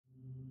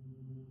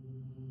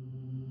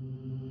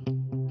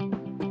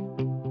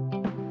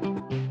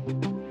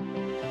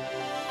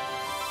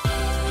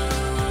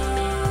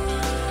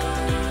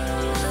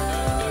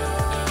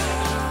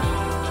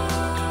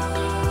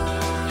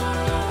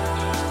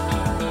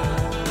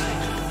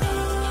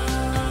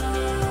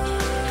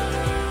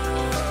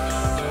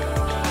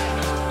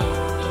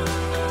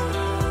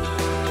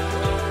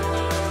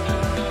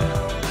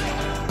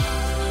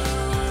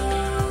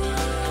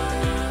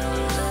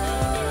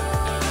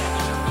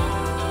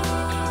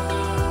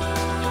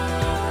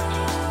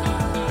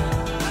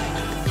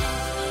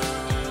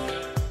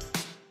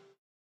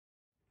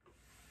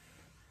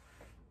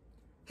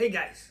Hey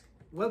guys,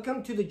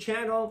 welcome to the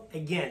channel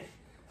again.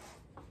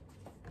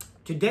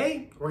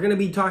 Today we're going to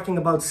be talking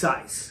about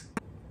size.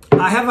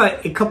 I have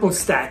a couple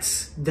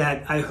stats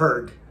that I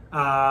heard.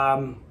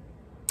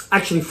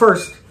 Actually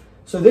first,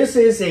 so this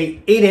is a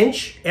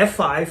 8-inch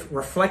f5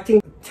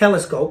 reflecting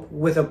telescope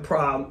with a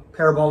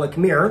parabolic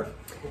mirror.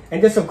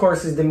 And this of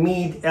course is the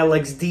Meade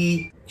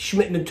LXD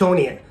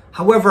Schmidt-Newtonian.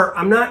 However,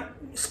 I'm not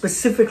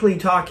specifically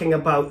talking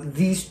about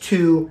these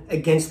two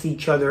against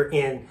each other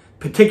in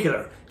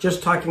particular,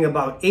 just talking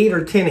about 8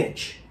 or 10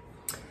 inch.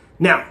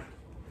 Now,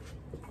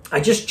 I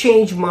just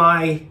changed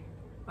my,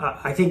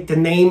 I think the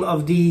name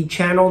of the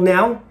channel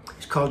now.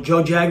 It's called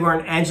Joe Jaguar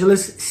and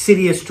Angeles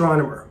City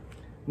Astronomer.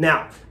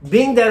 Now,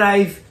 being that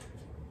I've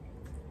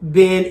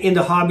been in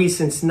the hobby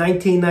since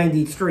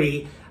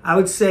 1993, I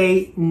would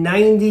say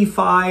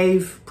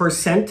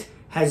 95%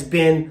 has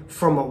been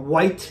from a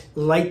white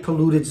light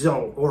polluted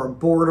zone, or a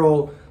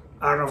Bortle,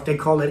 I don't know if they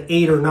call it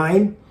 8 or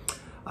 9,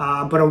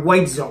 but a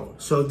white zone,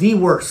 so the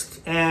worst.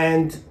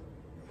 And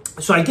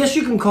so I guess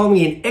you can call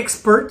me an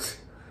expert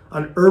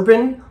on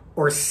urban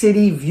or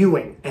city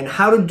viewing and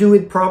how to do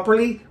it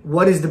properly.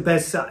 What is the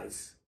best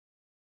size?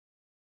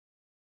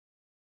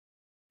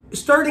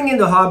 Starting in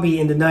the hobby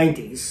in the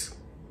 90s,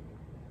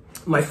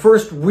 my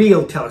first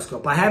real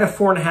telescope, I had a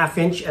 4.5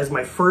 inch as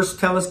my first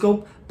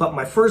telescope, but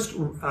my first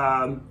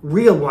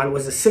real one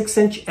was a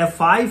 6-inch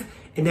f5,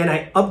 and then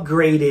I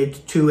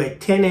upgraded to a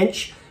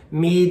 10-inch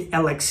Meade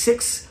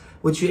LX6,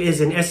 which is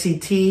an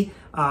SCT,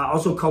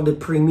 also called the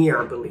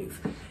Premier, I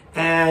believe.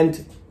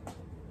 And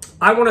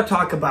I want to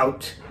talk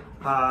about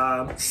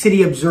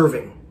city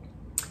observing.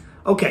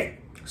 Okay,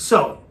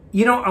 so,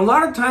 you know, a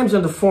lot of times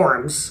on the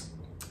forums,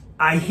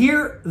 I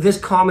hear this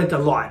comment a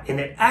lot,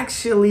 and it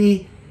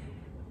actually,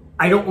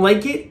 I don't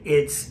like it.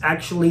 It's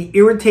actually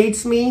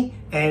irritates me,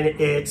 and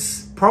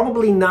it's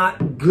probably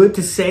not good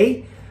to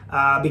say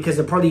because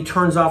it probably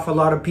turns off a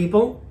lot of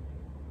people,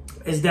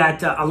 is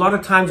that a lot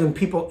of times when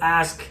people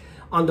ask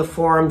on the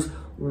forums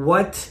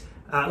what,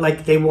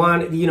 like they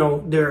want, you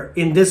know, they're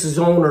in this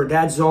zone or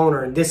that zone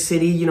or in this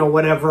city, you know,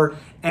 whatever,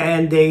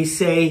 and they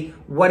say,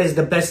 what is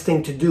the best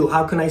thing to do?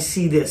 How can I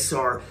see this?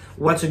 Or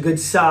what's a good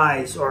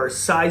size? Or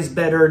size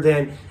better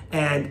than,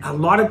 and a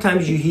lot of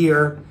times you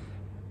hear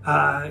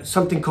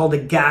something called a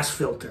gas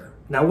filter.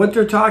 Now what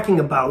they're talking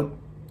about,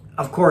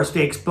 of course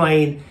they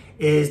explain,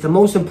 is the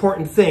most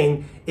important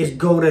thing is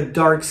go to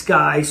dark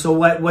sky. So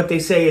what they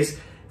say is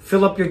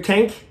fill up your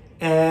tank,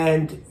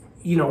 and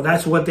you know,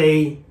 that's what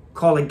they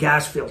call a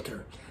gas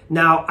filter.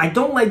 Now, I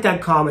don't like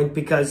that comment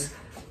because,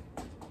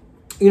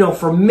 you know,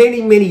 for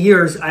many, many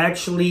years, I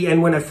actually,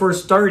 and when I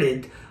first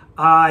started,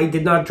 I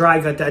did not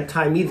drive at that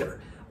time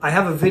either. I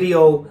have a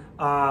video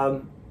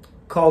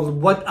called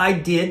What I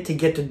Did to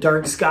Get to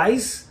Dark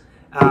Skies.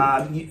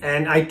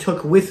 And I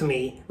took with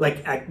me,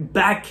 like at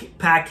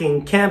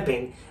backpacking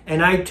camping,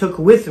 and I took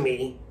with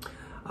me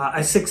a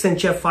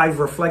 6-inch f5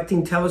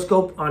 reflecting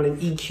telescope on an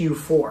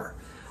EQ4.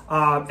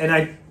 And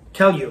I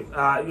tell you,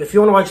 if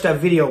you want to watch that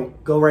video,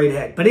 go right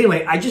ahead. But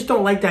anyway, I just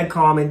don't like that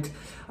comment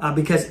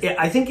because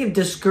I think it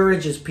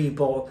discourages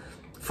people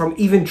from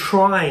even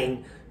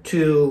trying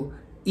to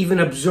even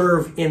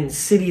observe in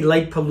city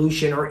light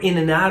pollution or in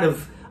and out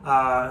of,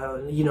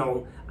 you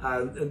know,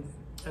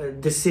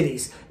 the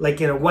cities,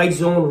 like in a white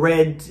zone,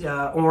 red,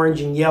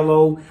 orange, and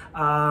yellow.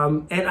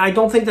 And I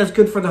don't think that's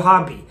good for the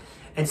hobby.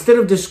 Instead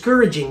of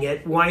discouraging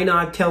it, why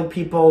not tell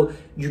people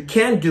you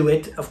can do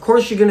it? Of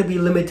course, you're going to be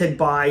limited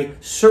by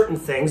certain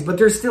things, but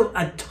there's still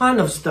a ton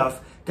of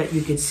stuff that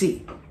you can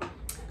see.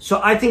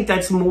 So I think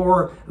that's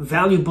more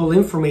valuable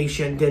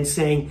information than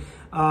saying,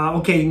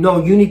 okay,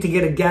 no, you need to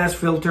get a gas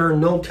filter.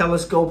 No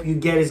telescope you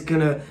get is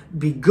going to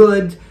be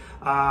good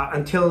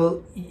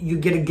until you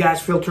get a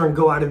gas filter and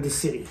go out of the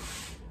city.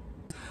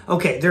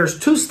 Okay, there's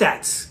two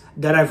stats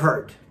that I've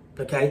heard,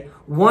 okay?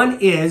 One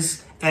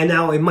is, and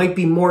now it might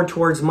be more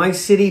towards my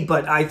city,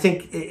 but I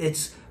think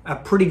it's a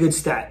pretty good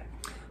stat.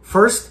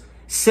 First,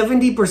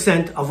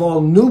 70% of all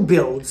new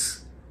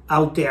builds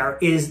out there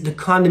is the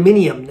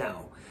condominium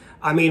now.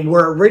 I mean,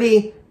 we're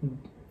already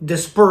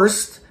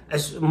dispersed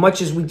as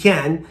much as we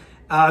can,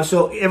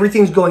 so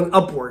everything's going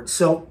upwards.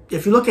 So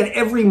if you look at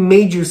every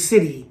major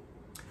city,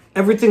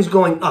 everything's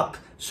going up.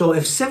 So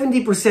if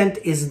 70%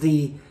 is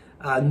the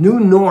new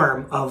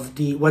norm of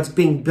what's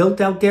being built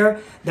out there,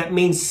 that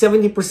means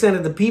 70%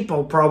 of the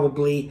people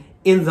probably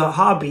in the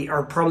hobby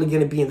are probably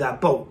going to be in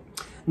that boat.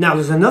 Now,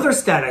 there's another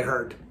stat I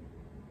heard.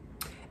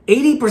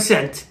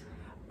 80%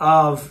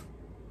 of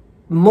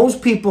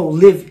most people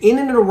live in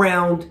and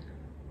around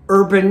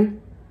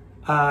urban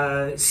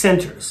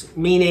centers,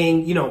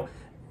 meaning, you know,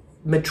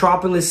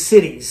 metropolis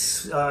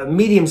cities,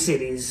 medium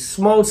cities,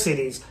 small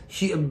cities,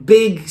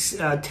 big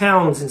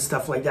towns and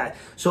stuff like that.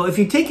 So if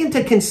you take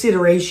into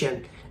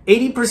consideration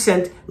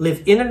 80%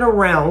 live in and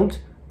around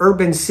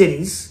urban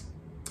cities,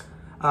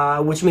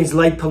 which means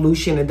light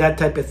pollution and that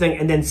type of thing.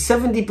 And then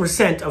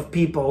 70% of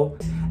people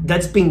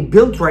that's being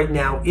built right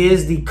now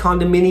is the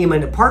condominium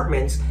and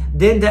apartments.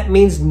 Then that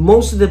means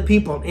most of the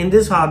people in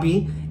this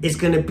hobby is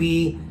going to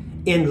be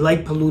in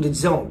light polluted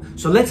zone.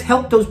 So let's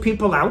help those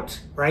people out,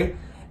 right?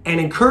 And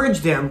encourage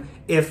them.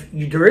 If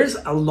there is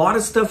a lot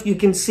of stuff you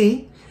can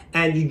see,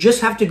 and you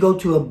just have to go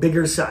to a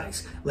bigger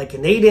size, like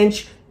an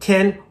 8-inch,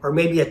 10, or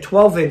maybe a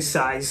 12-inch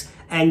size,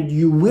 and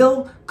you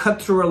will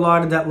cut through a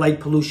lot of that light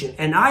pollution.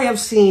 And I have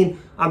seen,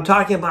 I'm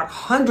talking about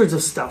hundreds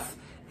of stuff.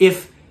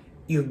 If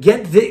you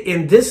get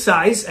in this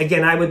size,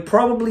 again, I would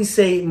probably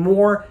say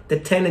more the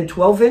 10 and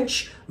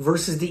 12-inch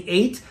versus the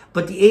 8,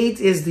 but the 8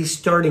 is the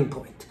starting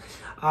point.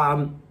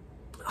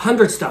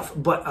 Hundreds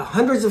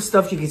of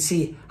stuff you can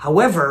see.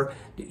 However,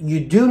 you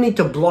do need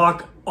to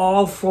block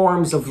all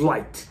forms of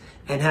light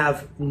and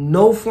have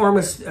no form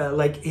of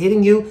like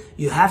hitting you.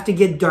 You have to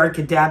get dark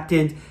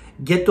adapted,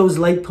 get those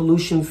light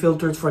pollution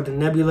filters for the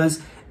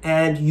nebulas,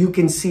 and you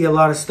can see a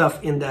lot of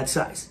stuff in that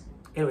size.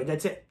 Anyway,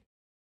 that's it.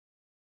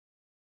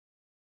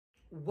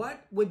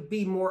 What would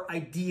be more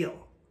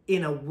ideal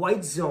in a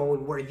white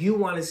zone where you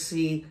want to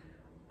see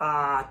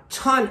a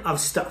ton of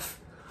stuff?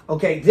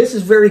 Okay, this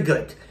is very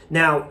good.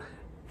 Now,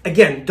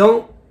 again,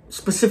 don't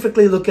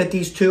specifically look at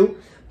these two,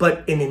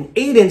 but in an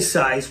 8-inch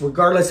size,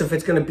 regardless if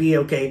it's going to be,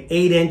 okay,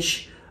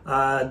 8-inch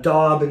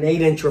Daub, an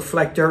 8-inch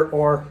reflector,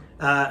 or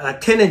a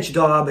 10-inch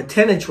Daub, a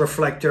 10-inch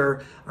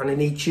reflector on an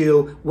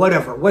EQ,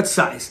 whatever, what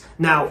size.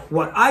 Now,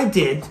 what I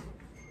did,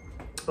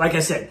 like I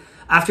said,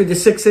 after the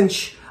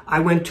 6-inch, I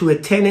went to a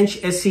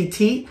 10-inch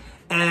SCT,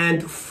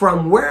 and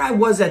from where I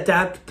was at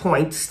that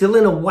point, still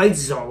in a white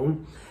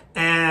zone,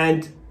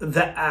 and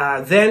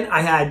then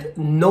I had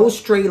no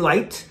stray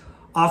light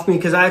off me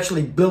because I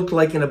actually built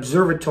like an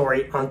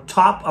observatory on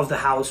top of the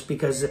house,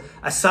 because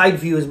a side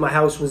view is my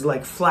house was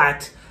like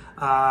flat,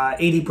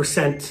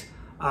 80%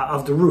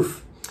 of the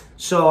roof.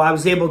 So I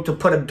was able to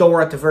put a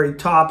door at the very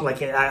top,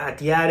 like at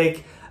the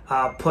attic,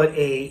 put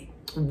a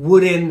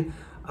wooden,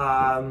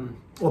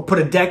 or put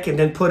a deck and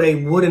then put a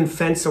wooden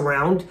fence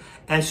around.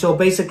 And so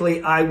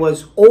basically I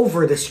was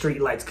over the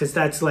street lights, because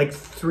that's like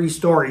 3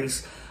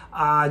 stories.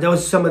 That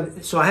was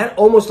so I had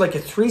almost like a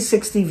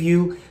 360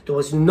 view. There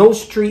was no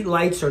street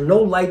lights or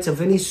no lights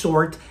of any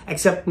sort,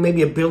 except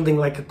maybe a building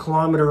like a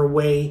kilometer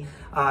away.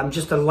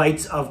 Just the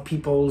lights of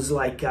people's,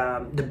 like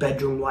the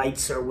bedroom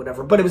lights or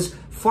whatever. But it was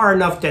far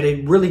enough that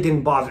it really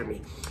didn't bother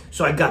me.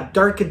 So I got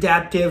dark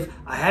adaptive.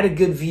 I had a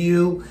good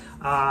view.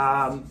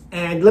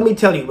 And let me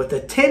tell you, with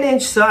the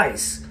 10-inch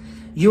size,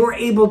 you are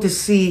able to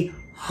see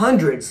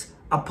hundreds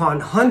upon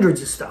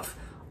hundreds of stuff.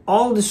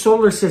 All the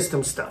solar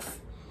system stuff.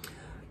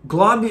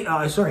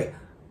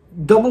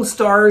 Double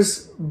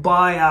stars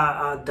by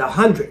the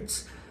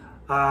hundreds.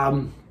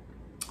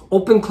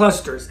 Open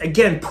clusters,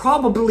 again,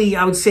 probably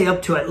I would say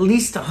up to at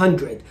least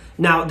 100.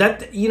 Now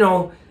that, you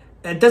know,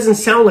 it doesn't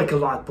sound like a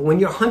lot, but when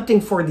you're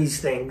hunting for these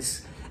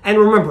things, and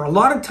remember, a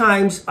lot of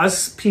times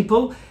us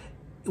people,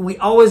 we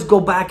always go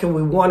back and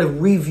we want to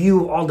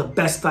review all the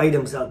best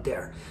items out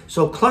there.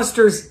 So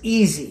clusters,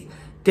 easy.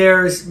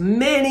 There's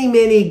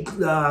many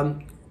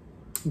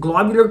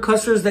globular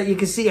clusters that you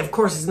can see. Of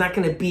course, it's not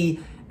going to be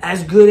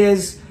as good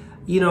as,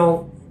 you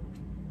know,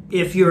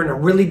 if you're in a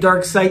really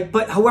dark site,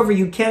 but however,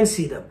 you can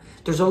see them.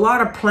 There's a lot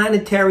of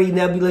planetary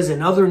nebulas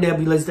and other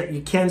nebulas that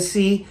you can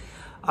see,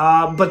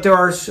 but there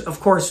are,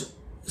 of course,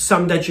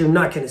 some that you're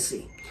not going to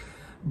see.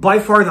 By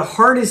far, the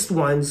hardest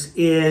ones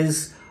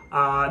is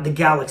the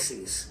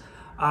galaxies.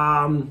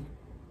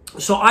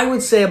 So I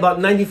would say about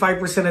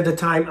 95% of the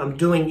time I'm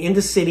doing in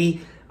the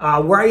city.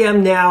 Where I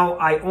am now,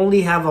 I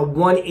only have a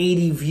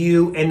 180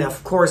 view, and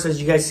of course,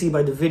 as you guys see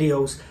by the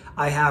videos,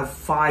 I have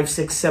 5,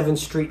 6, 7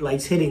 street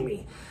lights hitting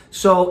me.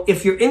 So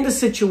if you're in the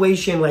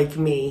situation like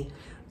me,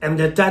 and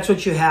that's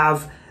what you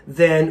have,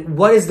 then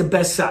what is the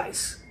best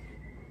size?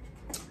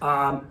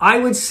 I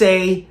would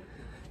say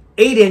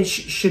 8-inch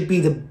should be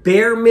the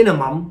bare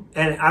minimum,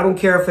 and I don't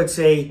care if it's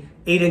a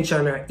 8-inch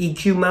on an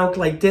EQ mount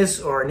like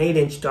this, or an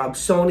 8-inch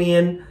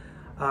Dobsonian,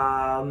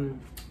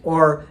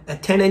 or a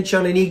 10-inch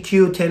on an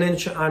EQ,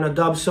 10-inch on a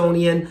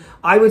Dobsonian.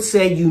 I would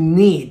say you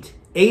need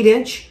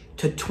 8-inch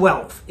to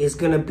 12 is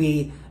going to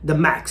be the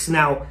max.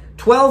 Now,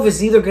 12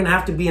 is either going to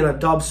have to be on a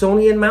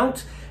Dobsonian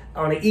mount.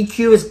 On an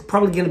EQ is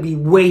probably going to be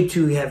way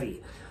too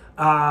heavy.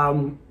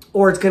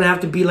 Or it's going to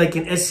have to be like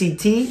an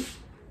SCT,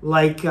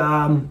 like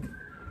my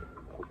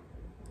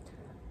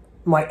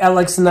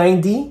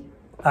LX90,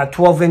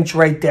 12-inch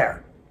right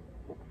there.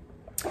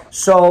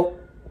 So,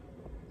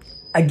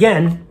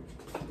 again,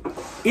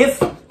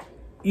 if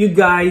you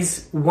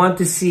guys want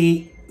to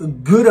see a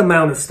good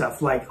amount of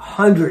stuff, like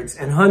hundreds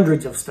and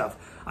hundreds of stuff,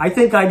 I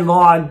think I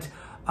logged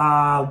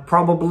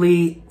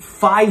probably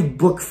 5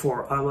 book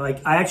for,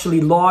 like I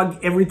actually log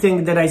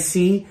everything that I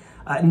see,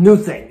 new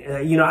thing.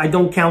 You know, I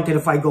don't count it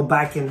if I go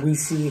back and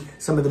re-see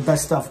some of the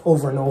best stuff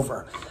over and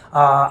over.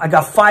 I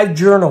got 5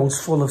 journals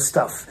full of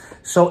stuff.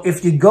 So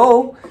if you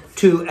go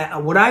to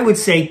what I would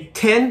say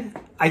 10,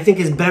 I think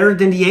is better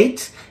than the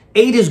 8.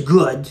 8 is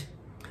good,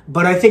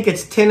 but I think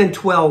it's 10 and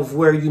 12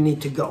 where you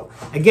need to go.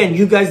 Again,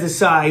 you guys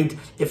decide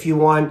if you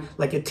want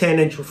like a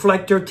 10-inch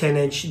reflector,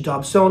 10-inch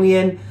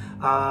Dobsonian,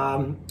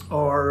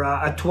 or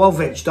a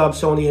 12-inch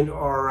Dobsonian,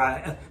 or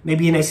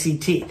maybe an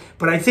SCT.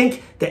 But I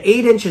think the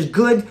 8-inch is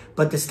good,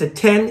 but it's the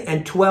 10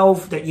 and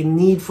 12 that you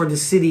need for the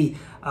city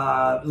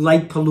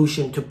light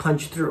pollution to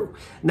punch through.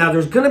 Now,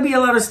 there's going to be a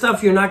lot of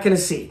stuff you're not going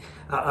to see.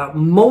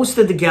 Most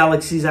of the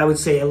galaxies, I would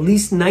say at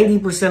least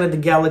 90% of the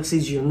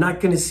galaxies, you're not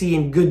going to see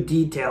in good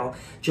detail.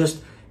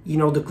 Just, you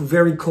know, the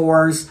very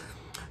cores.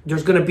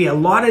 There's going to be a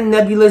lot of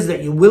nebulas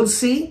that you will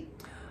see.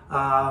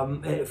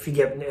 If you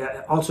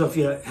get, also if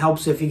it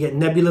helps if you get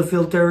nebula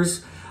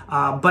filters.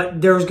 But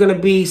there's going to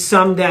be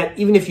some that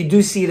even if you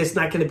do see it, it's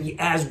not going to be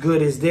as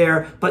good as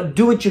there. But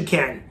do what you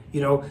can, you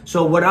know.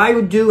 So what I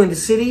would do in the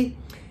city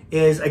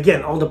is,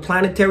 again, all the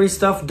planetary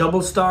stuff,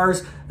 double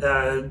stars,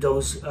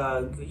 those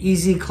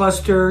easy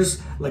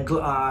clusters, like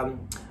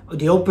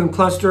the open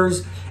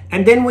clusters.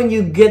 And then when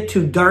you get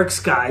to dark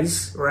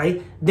skies,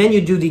 right, then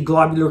you do the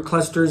globular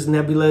clusters,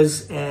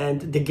 nebulas,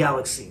 and the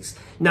galaxies.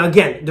 Now,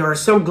 again, there are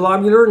some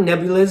globular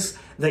nebulas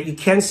that you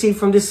can see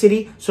from the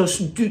city. So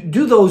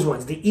do those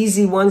ones, the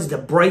easy ones, the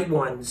bright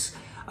ones.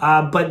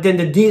 But then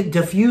the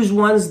diffuse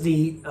ones,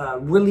 the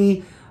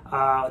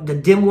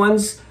dim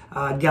ones,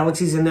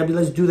 galaxies and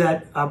nebulas, do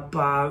that up,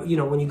 you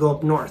know, when you go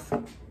up north.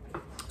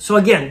 So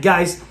again,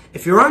 guys,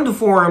 if you're on the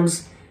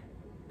forums,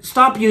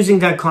 stop using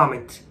that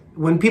comment.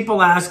 When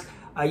people ask,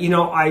 you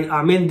know,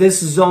 I'm in this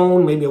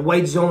zone, maybe a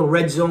white zone,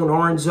 red zone,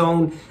 orange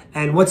zone,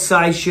 and what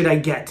size should I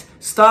get?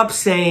 Stop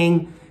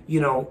saying, you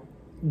know,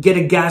 get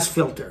a gas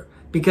filter,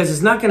 because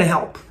it's not going to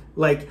help.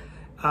 Like,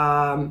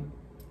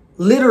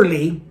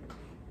 literally,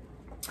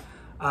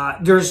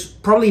 there's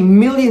probably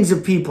millions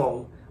of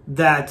people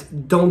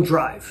that don't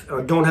drive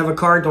or don't have a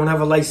car, don't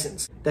have a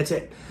license. That's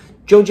it.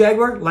 Joe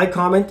Jaguar, like,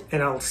 comment,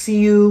 and I'll see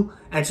you,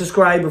 and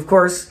subscribe, of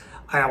course.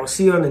 I will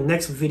see you on the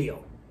next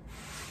video.